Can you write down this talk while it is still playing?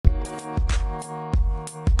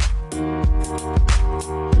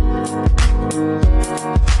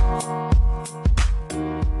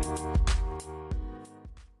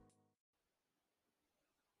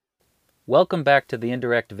Welcome back to the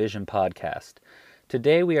Indirect Vision podcast.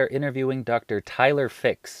 Today we are interviewing Dr. Tyler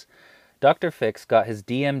Fix. Dr. Fix got his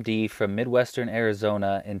DMD from Midwestern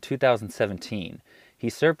Arizona in 2017. He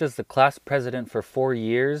served as the class president for 4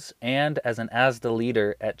 years and as an ASDA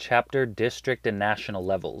leader at chapter, district, and national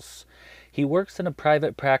levels. He works in a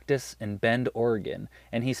private practice in Bend, Oregon,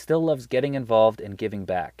 and he still loves getting involved and giving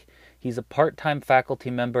back. He's a part-time faculty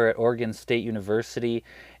member at Oregon State University,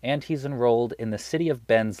 and he's enrolled in the City of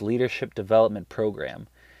Bend's Leadership Development Program.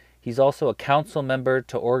 He's also a council member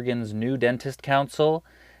to Oregon's New Dentist Council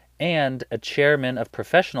and a chairman of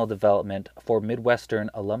professional development for Midwestern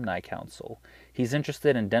Alumni Council. He's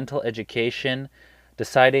interested in dental education,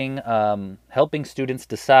 helping students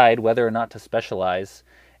decide whether or not to specialize,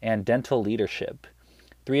 and dental leadership.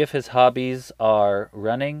 3 of his hobbies are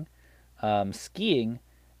running, skiing,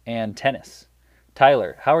 and tennis.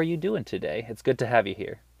 Tyler, how are you doing today? It's good to have you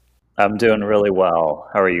here. I'm doing really well.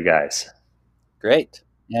 How are you guys? Great.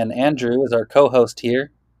 And Andrew is our co-host here.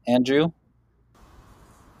 Andrew?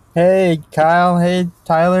 Hey, Kyle. Hey,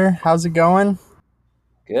 Tyler. How's it going?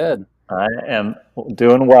 Good. I am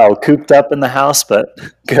doing well. Cooped up in the house, but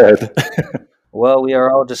good. Well, we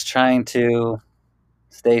are all just trying to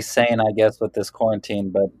stay sane, I guess, with this quarantine,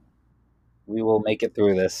 but we will make it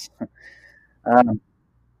through this.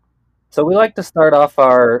 So we like to start off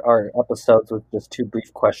our episodes with just 2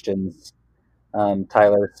 brief questions,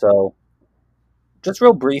 Tyler. So just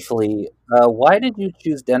real briefly, why did you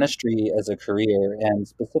choose dentistry as a career? And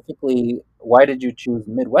specifically, why did you choose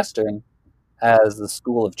Midwestern as the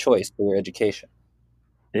school of choice for your education?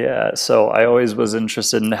 Yeah, so I always was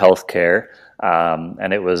interested in healthcare,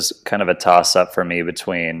 and it was kind of a toss-up for me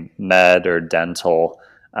between med or dental.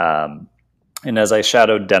 And as I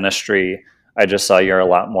shadowed dentistry, I just saw you're a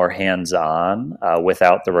lot more hands-on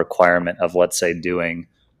without the requirement of, let's say, doing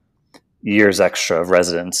years extra of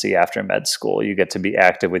residency after med school. You get to be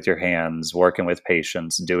active with your hands, working with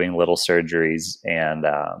patients, doing little surgeries, and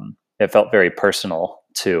it felt very personal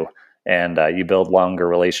too. And you build longer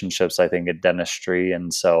relationships, I think, at dentistry,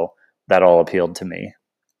 and so that all appealed to me.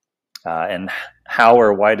 And how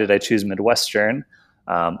or why did I choose Midwestern?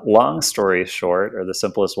 Long story short, or the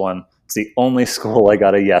simplest one, it's the only school I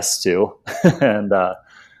got a yes to, and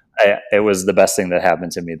it was the best thing that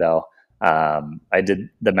happened to me, though. I did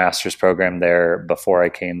the master's program there before I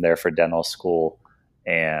came there for dental school,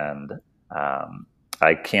 and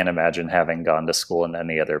I can't imagine having gone to school in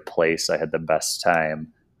any other place. I had the best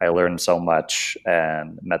time. I learned so much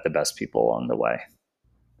and met the best people along the way.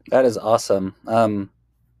 That is awesome.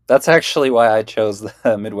 That's actually why I chose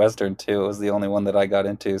the Midwestern too. It was the only one that I got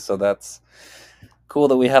into, so that's cool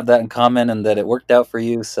that we have that in common and that it worked out for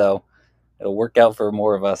you. So it'll work out for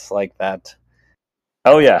more of us like that.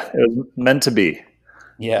 Oh yeah, it was meant to be.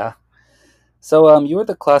 Yeah. So you were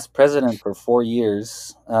the class president for 4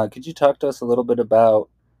 years. Could you talk to us a little bit about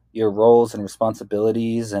your roles and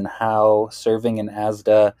responsibilities and how serving in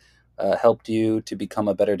ASDA helped you to become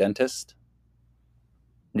a better dentist?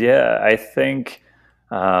 Yeah, I think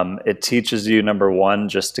it teaches you, number one,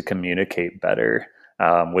 just to communicate better,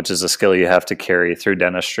 which is a skill you have to carry through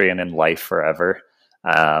dentistry and in life forever.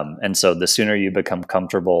 And so the sooner you become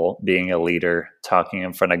comfortable being a leader, talking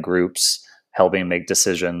in front of groups, helping make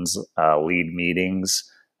decisions, lead meetings,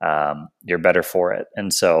 you're better for it.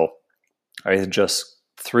 And so I just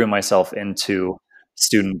threw myself into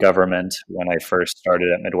student government when I first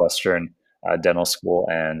started at Midwestern Dental School,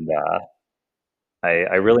 and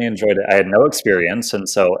I really enjoyed it. I had no experience, and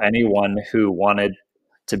so anyone who wanted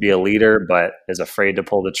to be a leader but is afraid to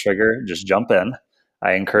pull the trigger, just jump in.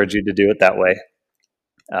 I encourage you to do it that way.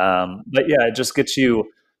 But yeah, it just gets you,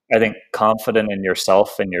 I think, confident in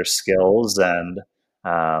yourself and your skills. And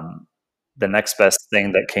the next best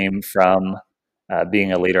thing that came from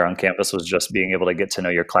being a leader on campus was just being able to get to know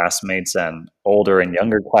your classmates and older and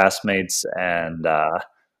younger classmates, and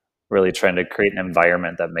really trying to create an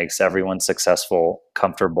environment that makes everyone successful,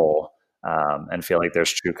 comfortable, and feel like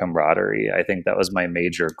there's true camaraderie. I think that was my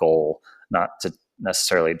major goal, not to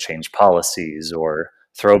necessarily change policies or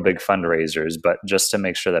throw big fundraisers, but just to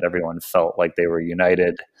make sure that everyone felt like they were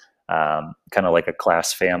united, kind of like a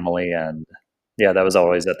class family. And yeah, that was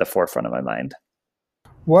always at the forefront of my mind.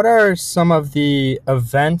 What are some of the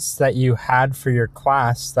events that you had for your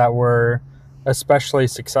class that were especially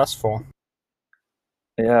successful?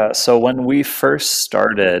 Yeah, so when we first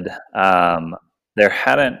started, there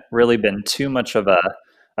hadn't really been too much of a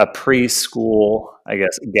preschool, I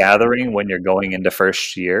guess, gathering when you're going into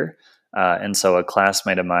first year. And so a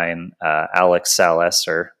classmate of mine, Alex Salas,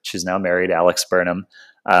 or she's now married, Alex Burnham,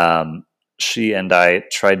 she and I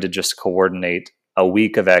tried to just coordinate a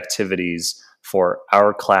week of activities for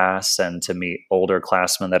our class and to meet older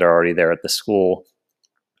classmen that are already there at the school,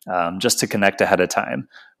 just to connect ahead of time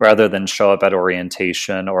rather than show up at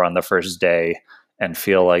orientation or on the first day and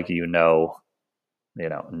feel like no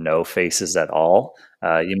faces at all.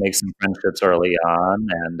 You make some friendships early on,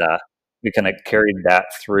 and we kind of carried that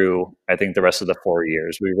through, I think, the rest of the 4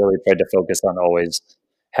 years. We really tried to focus on always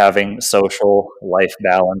having social life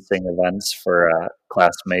balancing events for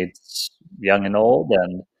classmates, young and old,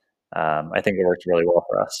 and I think it worked really well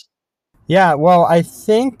for us. Yeah, well, I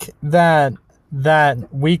think that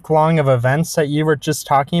week long of events that you were just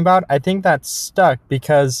talking about, I think that stuck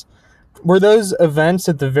because were those events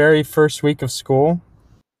at the very first week of school?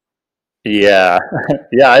 Yeah,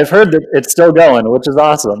 yeah, I've heard that it's still going, which is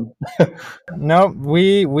awesome. No,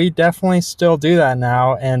 we definitely still do that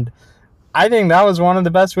now, and I think that was one of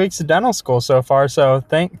the best weeks of dental school so far. So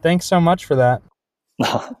thanks so much for that.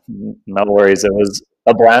 No worries. It was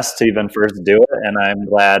a blast to even first do it, and I'm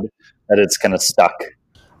glad that it's kind of stuck.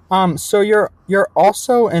 So you're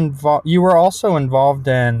also involved. You were also involved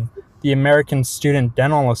in the American Student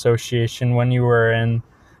Dental Association when you were in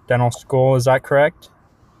dental school. Is that correct?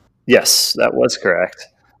 Yes, that was correct.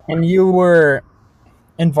 And you were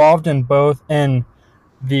involved in both in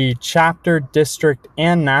the chapter, district,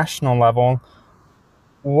 and national level.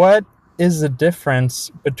 What is the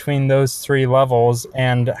difference between those three levels,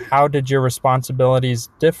 and how did your responsibilities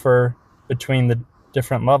differ between the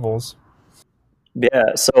different levels?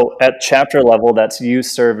 Yeah, so at chapter level, that's you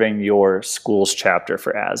serving your school's chapter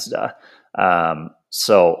for ASDA.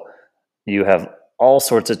 So you have all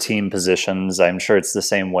sorts of team positions. I'm sure it's the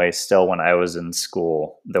same way still when I was in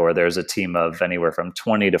school, where there's a team of anywhere from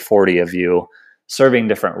 20 to 40 of you serving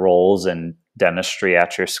different roles in dentistry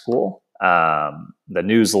at your school. The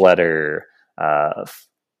newsletter,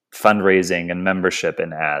 fundraising and membership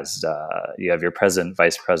in ASDA. You have your president,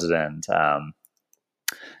 vice president.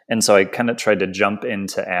 And so I kind of tried to jump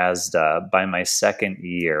into ASDA by my second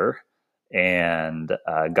year and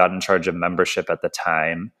got in charge of membership at the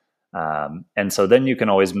time. And so then you can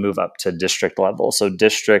always move up to district level. So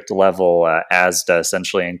district level ASDA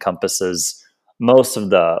essentially encompasses most of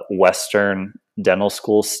the Western dental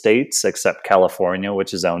school states except California,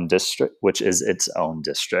 which is its own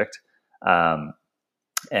district. And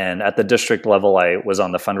at the district level, I was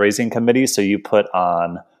on the fundraising committee. So you put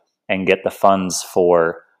on and get the funds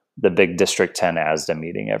for the big District 10 ASDA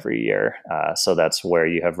meeting every year. So that's where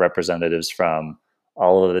you have representatives from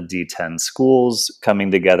all of the D10 schools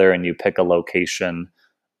coming together, and you pick a location,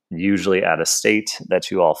 usually out of state, that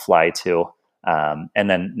you all fly to. And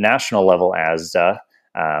then national level ASDA,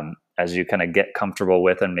 as you kind of get comfortable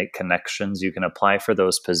with and make connections, you can apply for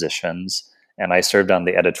those positions. And I served on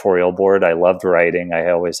the editorial board. I loved writing. I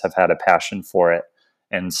always have had a passion for it.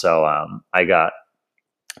 And so I got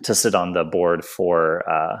to sit on the board for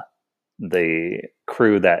the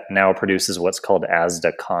crew that now produces what's called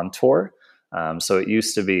ASDA Contour. So it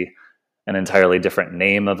used to be an entirely different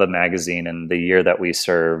name of a magazine. And the year that we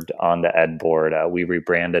served on the ed board, we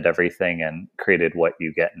rebranded everything and created what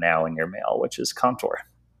you get now in your mail, which is Contour.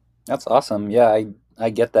 That's awesome. Yeah, I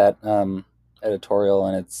get that editorial,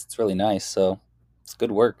 and it's really nice. So it's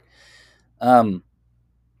good work.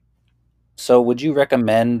 So would you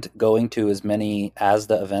recommend going to as many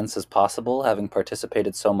ASDA events as possible, having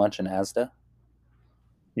participated so much in ASDA?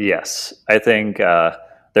 Yes, I think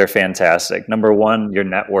they're fantastic. Number one, your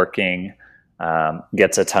networking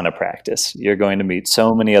gets a ton of practice. You're going to meet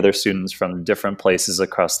so many other students from different places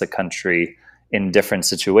across the country in different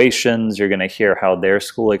situations. You're going to hear how their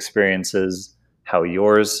school experiences, how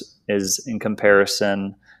yours is in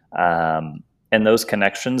comparison. And those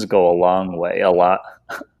connections go a long way, a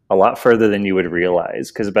lot further than you would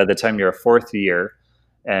realize. Because by the time you're a fourth year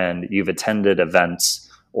and you've attended events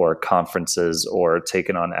or conferences or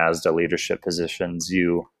taken on ASDA leadership positions,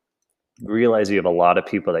 you realize you have a lot of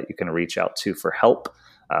people that you can reach out to for help,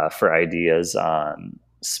 for ideas on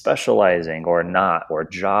specializing or not, or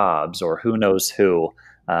jobs, or who knows who.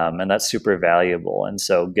 And that's super valuable. And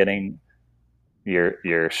so getting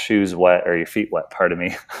your shoes wet, or your feet wet, pardon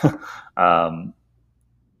me,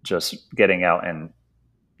 just getting out and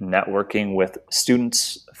networking with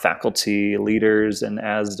students, faculty, leaders, and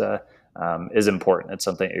ASDA is important. It's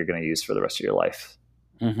something that you're going to use for the rest of your life.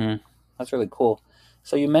 Mm-hmm. That's really cool.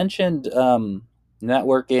 So you mentioned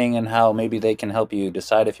networking and how maybe they can help you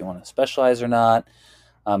decide if you want to specialize or not,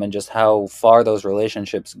 and just how far those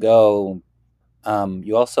relationships go.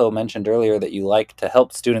 You also mentioned earlier that you like to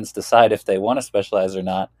help students decide if they want to specialize or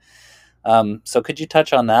not. So could you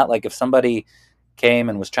touch on that? Like if somebody came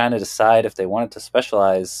and was trying to decide if they wanted to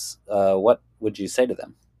specialize, what would you say to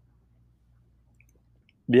them?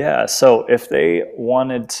 Yeah. So if they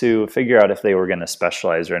wanted to figure out if they were going to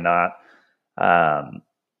specialize or not, um,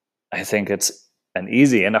 I think it's an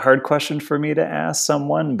easy and a hard question for me to ask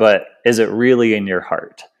someone, but is it really in your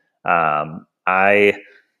heart? I,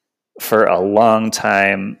 for a long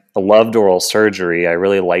time, loved oral surgery. I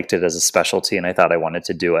really liked it as a specialty and I thought I wanted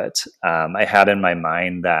to do it. I had in my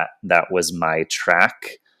mind that that was my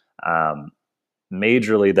track. Um,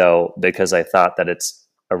 Majorly, though, because I thought that it's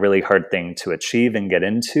a really hard thing to achieve and get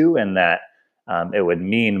into, and that it would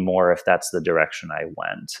mean more if that's the direction I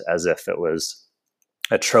went, as if it was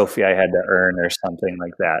a trophy I had to earn or something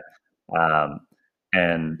like that. Um,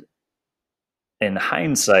 and in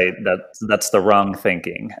hindsight, that's the wrong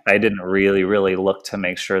thinking. I didn't really look to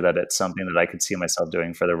make sure that it's something that I could see myself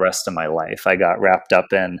doing for the rest of my life. I got wrapped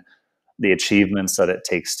up in the achievements that it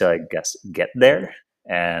takes to, I guess, get there.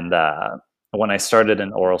 And when I started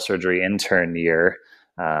an oral surgery intern year,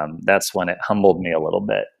 that's when it humbled me a little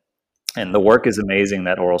bit. And the work is amazing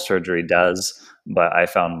that oral surgery does, but I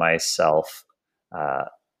found myself uh,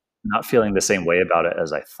 not feeling the same way about it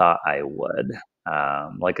as I thought I would.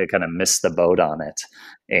 Like I kind of missed the boat on it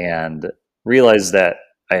and realized that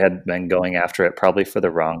I had been going after it probably for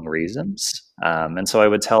the wrong reasons. And so I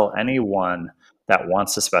would tell anyone that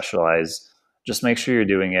wants to specialize, just make sure you're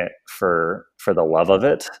doing it for the love of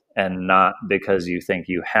it and not because you think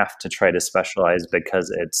you have to try to specialize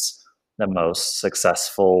because it's the most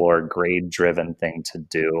successful or grade driven thing to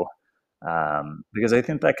do. Because I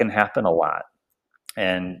think that can happen a lot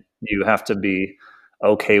and you have to be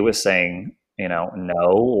okay with saying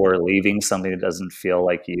no or leaving something that doesn't feel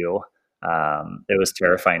like you. It was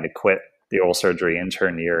terrifying to quit the oral surgery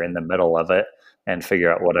intern year in the middle of it and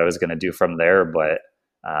figure out what I was going to do from there, but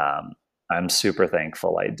I'm super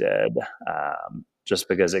thankful I did, just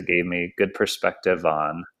because it gave me good perspective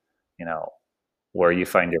on you know where you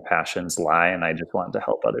find your passions lie, and I just wanted to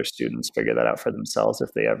help other students figure that out for themselves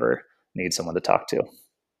if they ever need someone to talk to.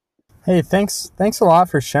 Hey, thanks a lot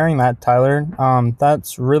for sharing that, Tyler.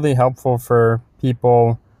 That's really helpful for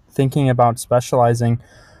people thinking about specializing.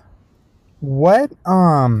 What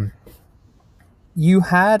You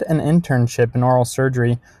had an internship in oral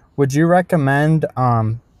surgery. Would you recommend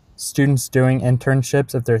students doing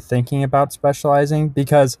internships if they're thinking about specializing?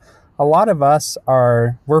 Because a lot of us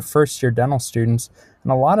we're first year dental students,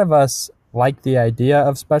 and a lot of us like the idea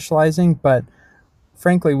of specializing, but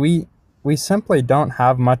frankly, we simply don't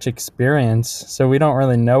have much experience, so we don't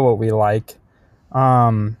really know what we like.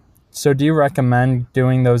 So do you recommend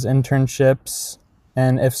doing those internships?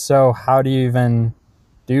 And if so, how do you even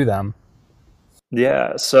do them?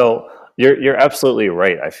 Yeah, so you're absolutely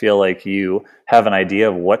right. I feel like you have an idea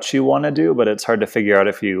of what you want to do, but it's hard to figure out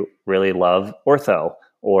if you really love ortho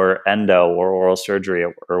or endo or oral surgery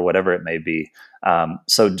or whatever it may be.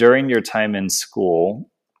 So during your time in school,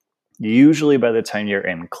 usually by the time you're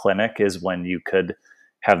in clinic is when you could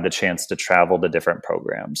have the chance to travel to different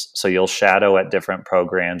programs. So you'll shadow at different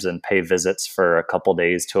programs and pay visits for a couple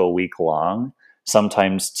days to a week long,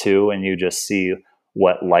 sometimes two, and you just see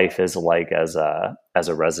what life is like as a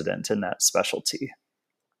resident in that specialty.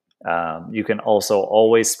 You can also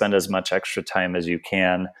always spend as much extra time as you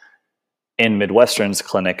can in Midwestern's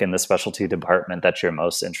clinic in the specialty department that you're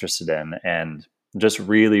most interested in, and just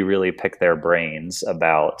really pick their brains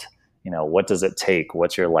about what does it take,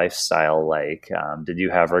 what's your lifestyle like, did you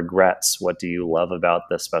have regrets, what do you love about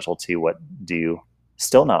the specialty, what do you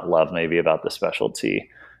still not love maybe about the specialty,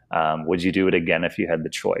 would you do it again if you had the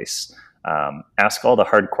choice. Ask all the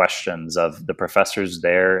hard questions of the professors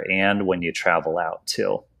there and when you travel out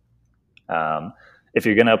too. um, if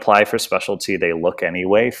you're going to apply for specialty, they look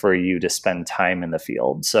anyway for you to spend time in the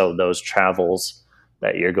field. So those travels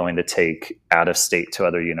that you're going to take out of state to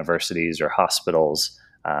other universities or hospitals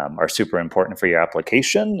are super important for your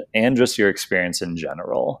application and just your experience in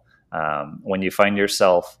general. When you find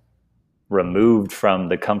yourself removed from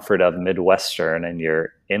the comfort of Midwestern and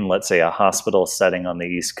you're in, let's say, a hospital setting on the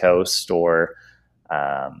East Coast or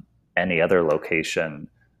any other location,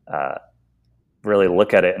 really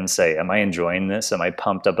look at it and say, am I enjoying this? Am I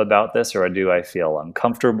pumped up about this? Or do I feel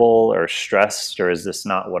uncomfortable or stressed? Or is this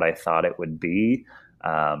not what I thought it would be?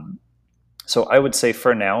 So I would say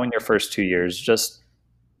for now, in your first 2 years, just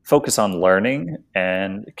focus on learning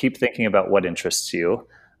and keep thinking about what interests you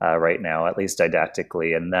right now, at least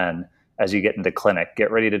didactically. And then as you get into clinic,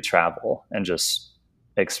 get ready to travel and just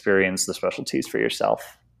experience the specialties for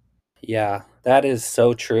yourself. Yeah, that is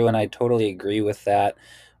so true, and I totally agree with that.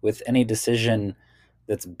 With any decision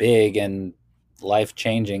that's big and life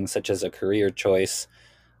changing, such as a career choice,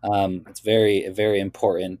 It's very, very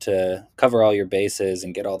important to cover all your bases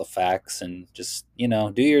and get all the facts and just,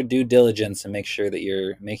 do your due diligence and make sure that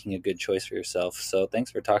you're making a good choice for yourself. So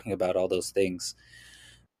thanks for talking about all those things.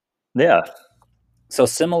 Yeah. So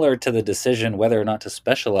similar to the decision whether or not to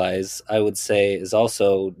specialize, I would say is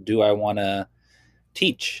also, do I want to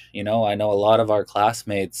teach? I know a lot of our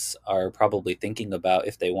classmates are probably thinking about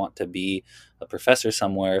if they want to be a professor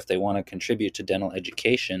somewhere, if they want to contribute to dental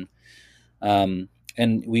education. And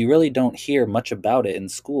we really don't hear much about it in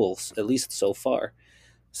schools, at least so far.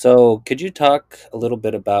 So could you talk a little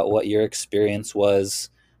bit about what your experience was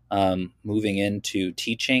moving into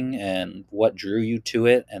teaching and what drew you to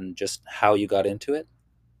it and just how you got into it?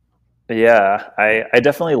 Yeah, I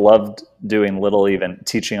definitely loved doing little even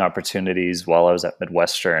teaching opportunities while I was at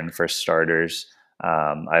Midwestern for starters.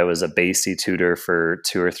 I was a BASI tutor for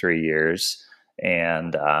 2 or 3 years,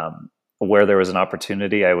 and where there was an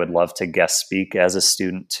opportunity, I would love to guest speak as a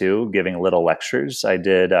student too, giving little lectures. I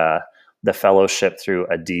did the fellowship through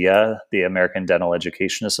ADEA, the American Dental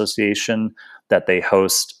Education Association, that they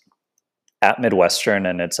host at Midwestern,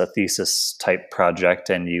 and it's a thesis type project,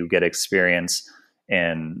 and you get experience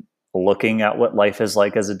in looking at what life is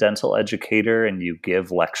like as a dental educator, and you give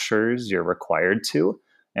lectures. You're required to,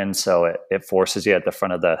 and so it forces you at the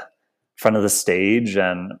front of the stage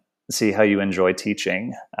and see how you enjoy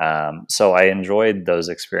teaching. So I enjoyed those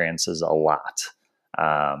experiences a lot.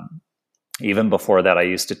 Even before that, I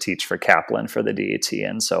used to teach for Kaplan for the DAT,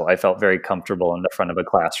 and so I felt very comfortable in the front of a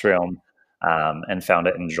classroom, and found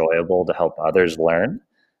it enjoyable to help others learn.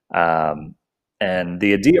 And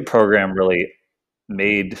the ADEA program really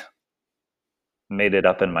made it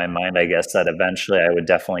up in my mind, I guess, that eventually I would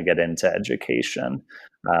definitely get into education.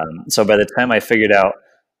 So by the time I figured out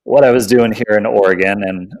what I was doing here in Oregon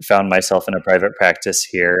and found myself in a private practice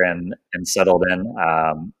here and settled in,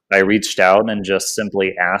 I reached out and just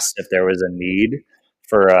simply asked if there was a need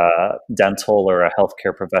for a dental or a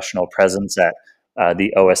healthcare professional presence at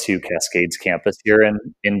the OSU Cascades campus here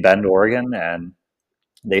in Bend, Oregon. And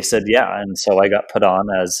they said, yeah. And so I got put on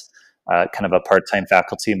as kind of a part-time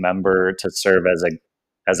faculty member to serve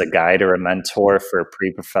as a guide or a mentor for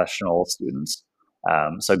pre-professional students.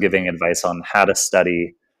 So giving advice on how to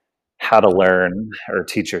study, how to learn or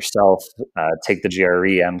teach yourself, take the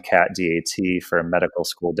GRE, MCAT, DAT for medical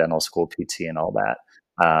school, dental school, PT, and all that.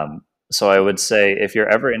 So I would say if you're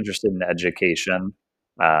ever interested in education,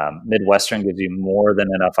 Midwestern gives you more than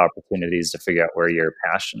enough opportunities to figure out where you're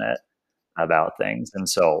passionate about things. And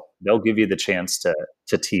so they'll give you the chance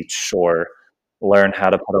to teach or learn how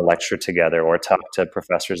to put a lecture together or talk to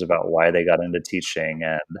professors about why they got into teaching.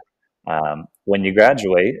 And when you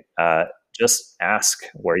graduate, just ask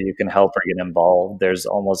where you can help or get involved. There's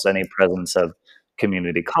almost any presence of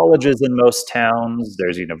community colleges in most towns.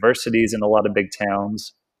 There's universities in a lot of big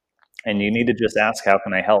towns. And you need to just ask, how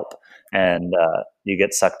can I help? And you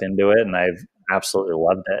get sucked into it. And I've absolutely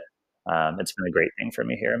loved it. It's been a great thing for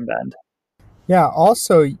me here in Bend. Yeah,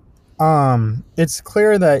 also, it's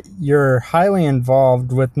clear that you're highly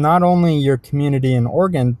involved with not only your community in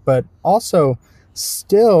Oregon, but also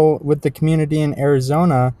still with the community in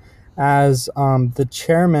Arizona as the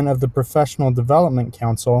chairman of the Professional Development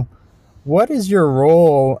Council. What is your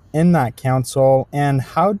role in that council, and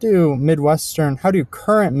how do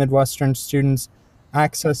current Midwestern students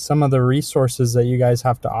access some of the resources that you guys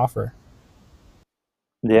have to offer?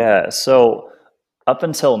 Yeah. So up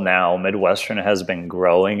until now, Midwestern has been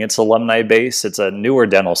growing its alumni base. It's a newer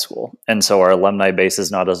dental school. And so our alumni base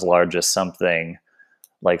is not as large as something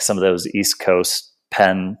like some of those East Coast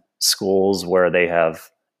Penn schools where they have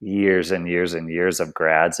years and years and years of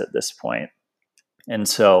grads at this point. And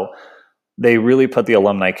so they really put the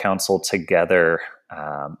alumni council together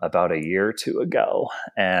about a year or two ago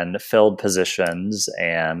and filled positions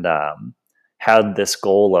and had this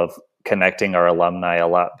goal of connecting our alumni a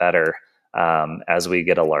lot better as we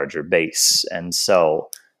get a larger base. And so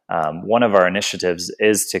one of our initiatives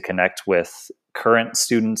is to connect with current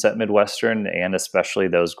students at Midwestern and especially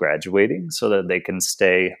those graduating so that they can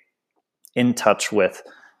stay in touch with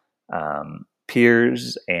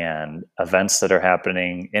peers and events that are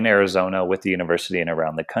happening in Arizona with the university and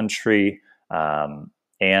around the country,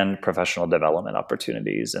 and professional development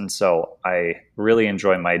opportunities. And so I really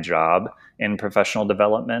enjoy my job in professional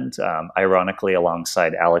development. Ironically,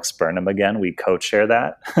 alongside Alex Burnham again, we co-chair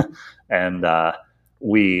that. And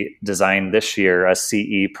we designed this year a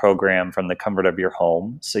CE program from the comfort of your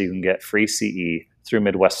home. So you can get free CE through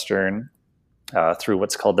Midwestern, through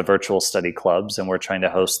what's called the virtual study clubs. And we're trying to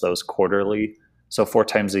host those quarterly, so 4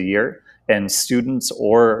 times a year. And students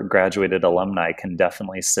or graduated alumni can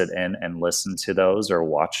definitely sit in and listen to those or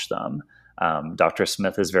watch them. Dr.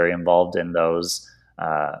 Smith is very involved in those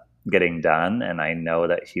getting done, and I know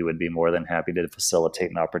that he would be more than happy to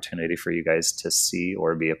facilitate an opportunity for you guys to see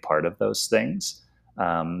or be a part of those things.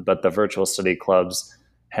 But the virtual study clubs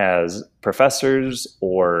has professors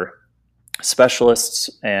or specialists,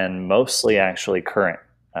 and mostly actually current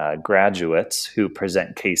graduates who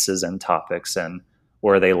present cases and topics, and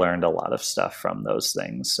where they learned a lot of stuff from those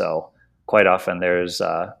things. So quite often there's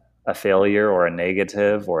a failure or a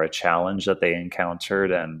negative or a challenge that they encountered,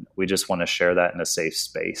 and we just want to share that in a safe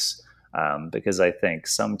space, because I think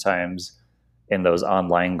sometimes in those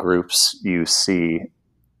online groups you see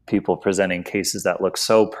people presenting cases that look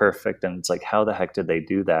so perfect, and it's like, how the heck did they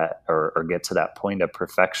do that or get to that point of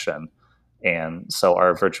perfection? And so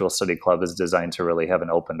our virtual study club is designed to really have an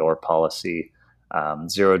open door policy,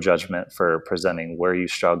 zero judgment for presenting where you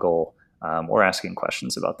struggle, or asking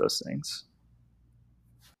questions about those things.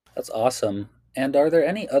 That's awesome. And are there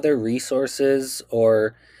any other resources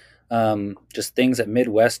or just things at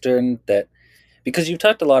Midwestern that, because you've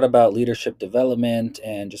talked a lot about leadership development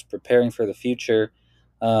and just preparing for the future,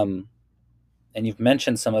 and you've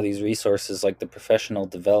mentioned some of these resources like the Professional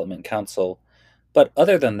Development Council, but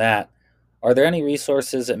other than that, are there any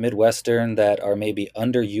resources at Midwestern that are maybe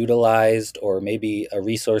underutilized, or maybe a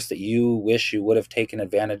resource that you wish you would have taken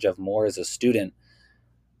advantage of more as a student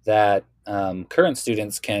that current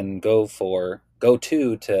students can go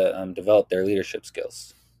to develop their leadership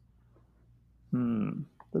skills?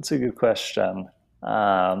 That's a good question.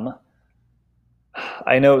 I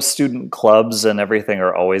know student clubs and everything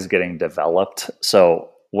are always getting developed. So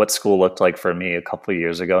what school looked like for me a couple of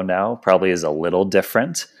years ago now probably is a little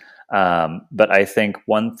different. But I think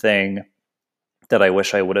one thing that I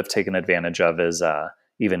wish I would have taken advantage of is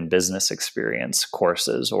even business experience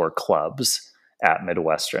courses or clubs at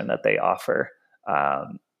Midwestern that they offer.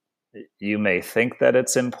 You may think that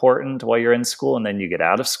it's important while you're in school, and then you get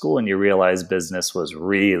out of school and you realize business was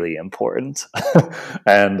really important.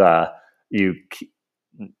 And you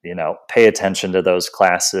pay attention to those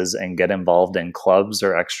classes and get involved in clubs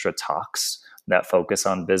or extra talks that focus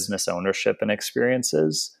on business ownership and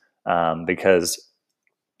experiences, because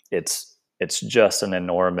it's just an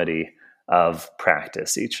enormity of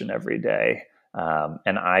practice each and every day.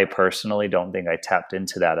 And I personally don't think I tapped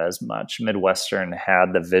into that as much. Midwestern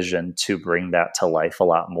had the vision to bring that to life a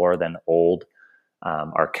lot more than old,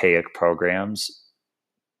 archaic programs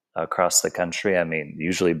across the country. I mean,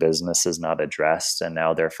 usually business is not addressed, and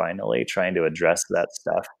now they're finally trying to address that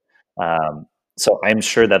stuff. So I'm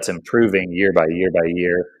sure that's improving year by year by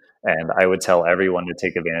year. And I would tell everyone to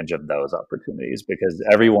take advantage of those opportunities, because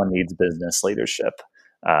everyone needs business leadership,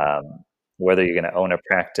 whether you're going to own a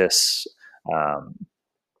practice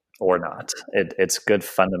or not. It's good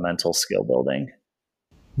fundamental skill building.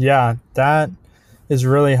 Yeah, that is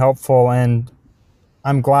really helpful. And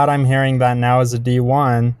I'm glad I'm hearing that now as a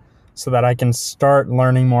D1 so that I can start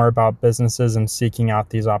learning more about businesses and seeking out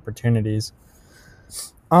these opportunities.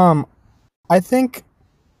 I think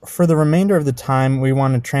for the remainder of the time, we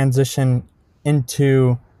want to transition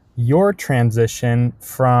into your transition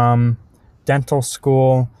from dental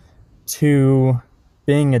school to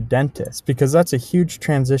being a dentist, because that's a huge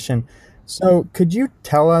transition. So could you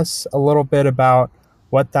tell us a little bit about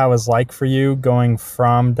what that was like for you going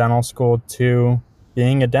from dental school to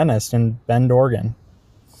being a dentist in Bend, Oregon?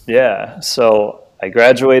 Yeah. So I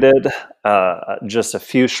graduated just a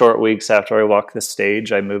few short weeks after I walked the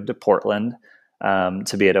stage. I moved to Portland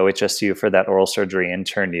to be at OHSU for that oral surgery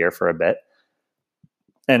intern year for a bit,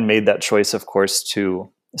 and made that choice, of course, to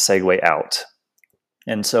segue out.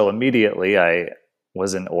 And so immediately I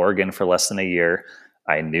was in Oregon for less than a year.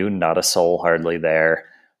 I knew not a soul hardly there.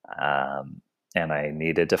 And I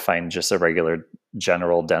needed to find just a regular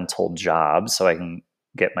general dental job so I can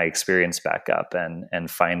get my experience back up and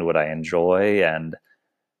find what I enjoy. And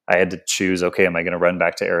I had to choose, okay, am I going to run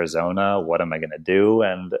back to Arizona? What am I going to do?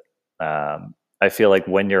 And I feel like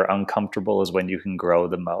when you're uncomfortable is when you can grow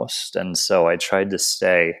the most. And so I tried to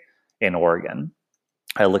stay in Oregon.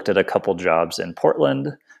 I looked at a couple jobs in Portland,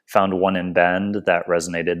 found one in Bend that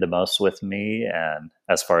resonated the most with me. And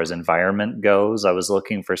as far as environment goes, I was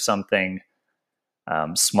looking for something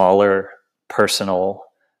smaller, personal,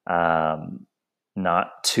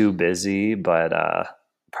 not too busy, but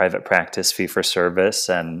private practice, fee for service.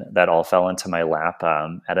 And that all fell into my lap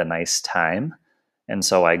at a nice time. And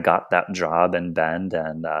so I got that job in Bend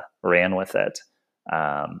and ran with it.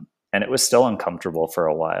 And it was still uncomfortable for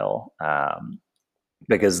a while.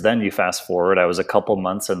 Because then you fast forward, I was a couple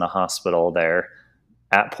months in the hospital there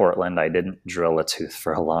at Portland. I didn't drill a tooth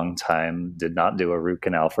for a long time, did not do a root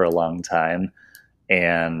canal for a long time.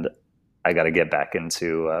 And I got to get back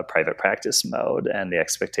into private practice mode, and the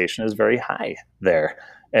expectation is very high there.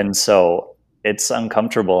 And so it's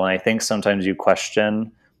uncomfortable. And I think sometimes you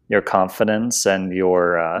question your confidence and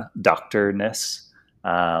your doctorness.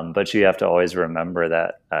 But you have to always remember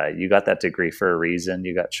that you got that degree for a reason.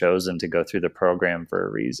 You got chosen to go through the program for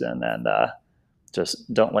a reason. And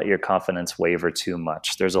just don't let your confidence waver too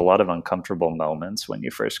much. There's a lot of uncomfortable moments when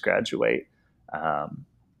you first graduate.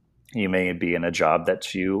 You may be in a job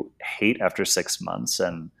that you hate after 6 months,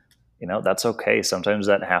 and that's okay. Sometimes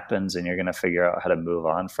that happens, and you're going to figure out how to move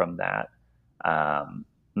on from that.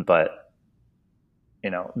 But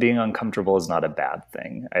being uncomfortable is not a bad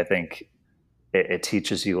thing. I think it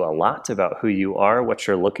teaches you a lot about who you are, what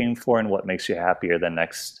you're looking for, and what makes you happier the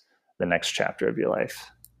next chapter of your life.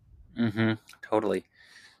 Mm-hmm. Totally.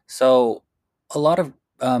 So a lot of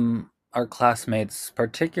our classmates,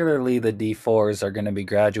 particularly the D4s, are going to be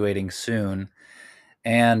graduating soon.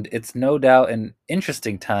 And it's no doubt an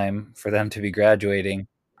interesting time for them to be graduating.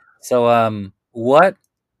 So what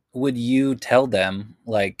would you tell them?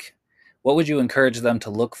 Like, what would you encourage them to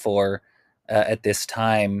look for at this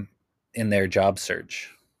time in their job search?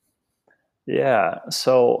 Yeah.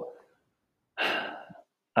 So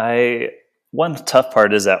one tough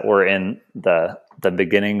part is that we're in the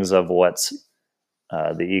beginnings of what's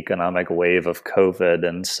the economic wave of COVID.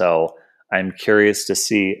 And so I'm curious to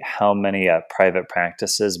see how many private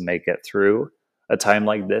practices make it through a time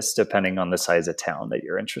like this, depending on the size of town that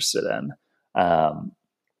you're interested in.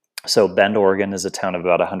 So Bend, Oregon is a town of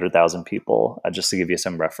about 100,000 people, just to give you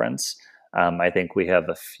some reference. I think we have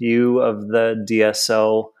a few of the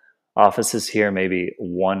DSO offices here, maybe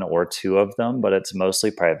one or two of them, but it's mostly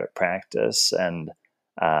private practice. And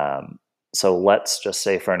so let's just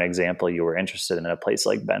say, for an example, you were interested in a place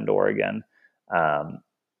like Bend, Oregon.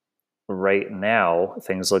 Right now,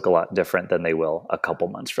 things look a lot different than they will a couple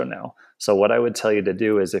months from now. So what I would tell you to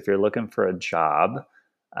do is, if you're looking for a job,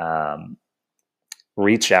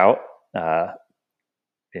 reach out,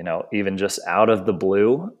 even just out of the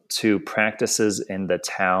blue, to practices in the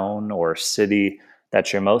town or city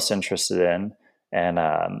that you're most interested in.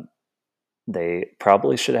 And they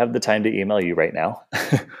probably should have the time to email you right now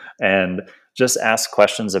and just ask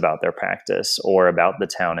questions about their practice or about the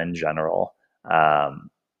town in general.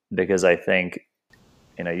 Because I think,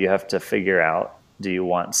 you have to figure out, do you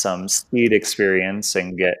want some speed experience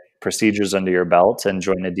and get procedures under your belt and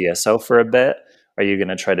join a DSO for a bit? Are you going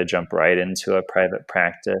to try to jump right into a private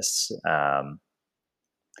practice? And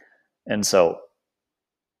so,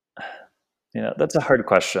 that's a hard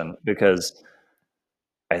question, because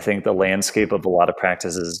I think the landscape of a lot of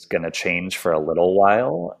practices is going to change for a little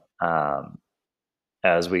while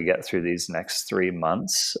as we get through these next 3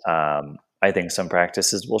 months. I think some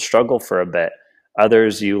practices will struggle for a bit.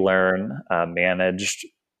 Others, you learn, managed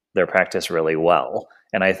their practice really well.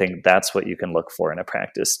 And I think that's what you can look for in a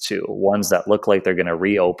practice too. Ones that look like they're going to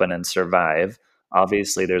reopen and survive.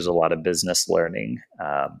 Obviously, there's a lot of business learning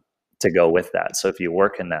to go with that. So if you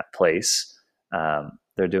work in that place,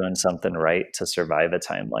 they're doing something right to survive a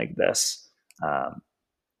time like this.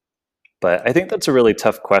 But I think that's a really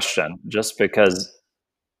tough question, just because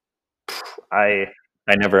I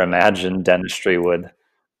never imagined dentistry would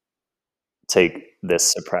take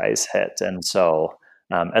this surprise hit. And so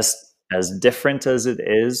as different as it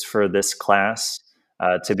is for this class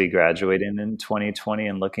to be graduating in 2020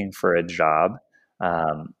 and looking for a job,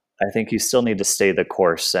 I think you still need to stay the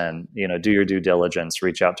course and do your due diligence,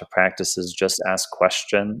 reach out to practices, just ask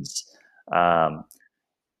questions.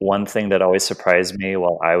 One thing that always surprised me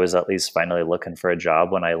while I was at least finally looking for a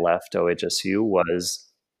job when I left OHSU was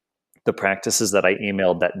the practices that I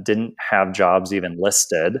emailed that didn't have jobs even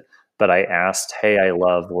listed, but I asked, hey, I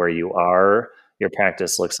love where you are. Your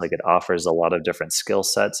practice looks like it offers a lot of different skill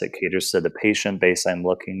sets. It caters to the patient base I'm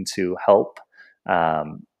looking to help.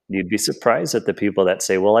 You'd be surprised at the people that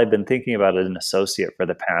say, well, I've been thinking about an associate for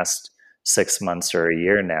the past 6 months or a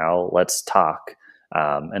year now. Let's talk.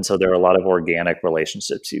 And so there are a lot of organic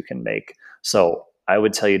relationships you can make. So I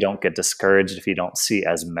would tell you, don't get discouraged if you don't see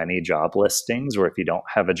as many job listings, or if you don't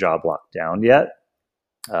have a job locked down yet.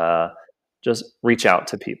 Just reach out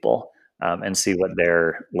to people and see what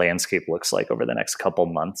their landscape looks like over the next couple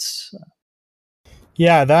months.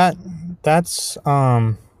 Yeah, that's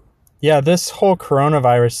this whole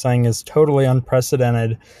coronavirus thing is totally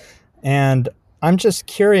unprecedented. And I'm just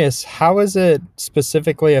curious, how has it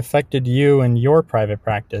specifically affected you and your private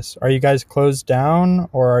practice? Are you guys closed down,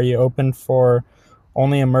 or are you open for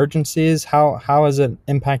only emergencies? How has it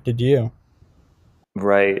impacted you?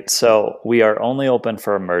 Right. So we are only open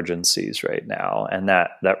for emergencies right now. And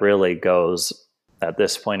that really goes at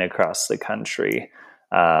this point across the country.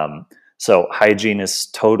 So hygiene is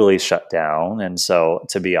totally shut down. And so,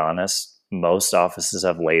 to be honest, most offices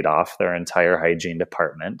have laid off their entire hygiene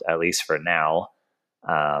department, at least for now,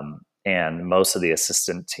 and most of the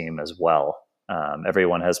assistant team as well.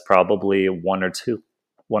 Everyone has probably one or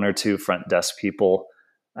two front desk people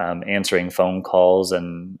answering phone calls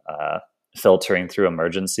and filtering through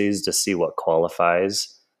emergencies to see what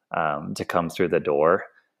qualifies to come through the door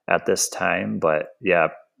at this time. But yeah,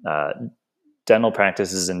 dental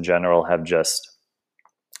practices in general have just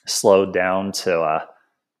slowed down to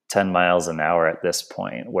 10 miles an hour at this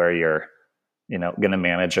point, where you're going to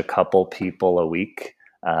manage a couple people a week.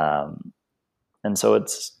 And so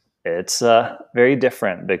it's very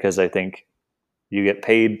different, because I think you get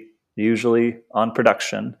paid usually on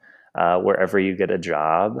production wherever you get a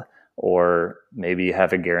job, or maybe you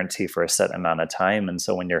have a guarantee for a set amount of time. And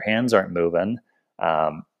so when your hands aren't moving,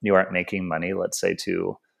 you aren't making money, let's say,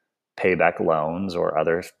 to pay back loans or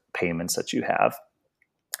other payments that you have.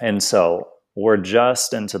 And so we're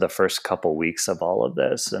just into the first couple weeks of all of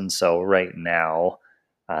this. And so right now,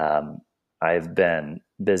 I've been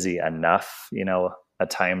busy enough, a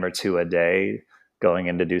time or two a day going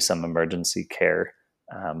in to do some emergency care,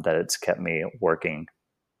 that it's kept me working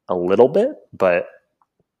a little bit, but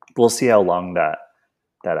we'll see how long that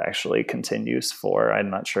actually continues for. I'm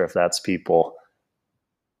not sure if that's people,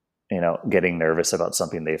 getting nervous about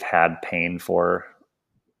something they've had pain for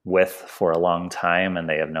a long time, and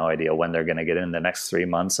they have no idea when they're going to get in the next 3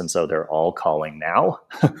 months. And so they're all calling now,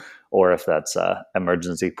 or if that's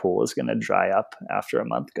emergency pool is going to dry up after a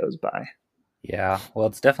month goes by. Yeah, well,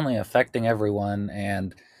 it's definitely affecting everyone,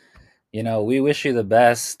 and we wish you the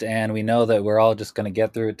best, and we know that we're all just going to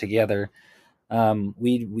get through it together.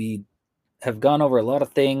 We have gone over a lot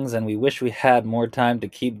of things, and we wish we had more time to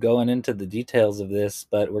keep going into the details of this,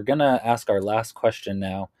 but we're going to ask our last question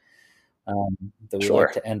now, that we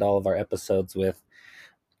like to end all of our episodes with.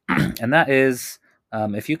 And that is,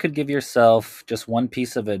 if you could give yourself just one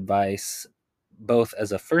piece of advice, both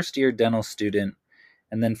as a first-year dental student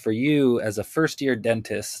and then for you as a first-year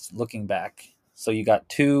dentist looking back. So you got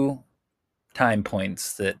 2 time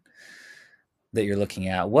points that you're looking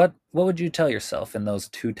at. What would you tell yourself in those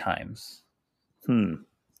 2 times?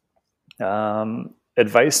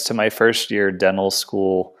 Advice to my first year dental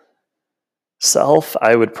school self,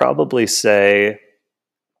 I would probably say,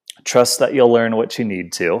 trust that you'll learn what you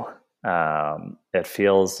need to. It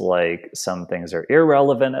feels like some things are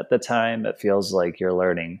irrelevant at the time. It feels like you're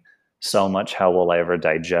learning so much. How will I ever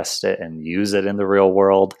digest it and use it in the real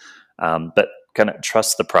world? But kind of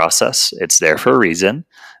trust the process. It's there for a reason.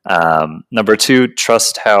 Number 2,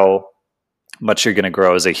 trust how much you're going to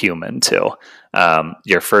grow as a human too.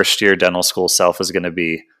 Your first year dental school self is going to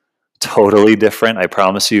be totally different, I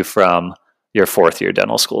promise you, from your 4th year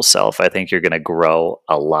dental school self. I think you're going to grow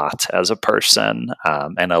a lot as a person,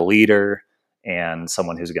 and a leader, and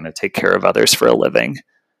someone who's going to take care of others for a living.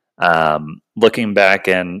 Looking back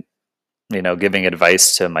and giving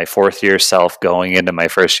advice to my 4th year self going into my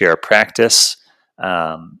first year of practice,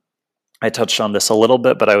 I touched on this a little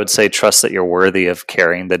bit, but I would say trust that you're worthy of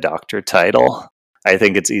carrying the doctor title. I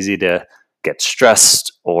think it's easy to get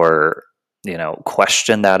stressed or,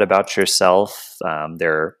 question that about yourself.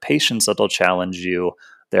 There are patients that'll challenge you.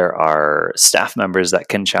 There are staff members that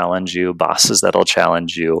can challenge you, bosses that'll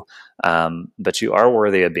challenge you. But you are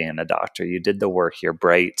worthy of being a doctor. You did the work. You're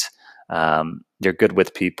bright. You're good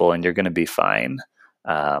with people, and you're going to be fine.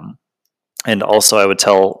 And also I would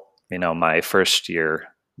tell, my first year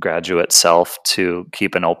graduate self to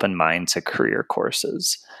keep an open mind to career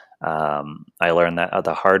courses. I learned that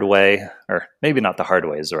the hard way, or maybe not the hard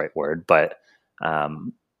way is the right word, but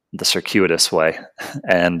the circuitous way.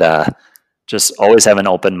 And just always have an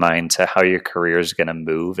open mind to how your career is going to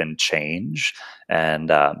move and change.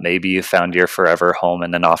 And maybe you found your forever home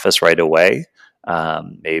in an office right away.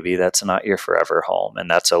 Maybe that's not your forever home, and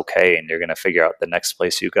that's okay. And you're going to figure out the next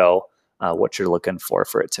place you go, what you're looking for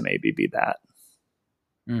it to maybe be that.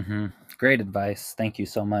 Mm-hmm. Great advice. Thank you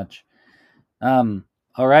so much.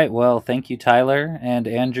 All right. Well, thank you, Tyler and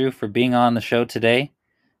Andrew, for being on the show today.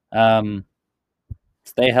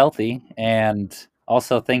 Stay healthy. And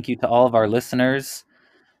also thank you to all of our listeners.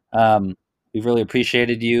 We've really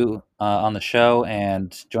appreciated you on the show,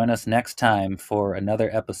 and join us next time for another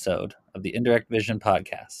episode of the Indirect Vision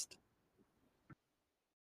Podcast.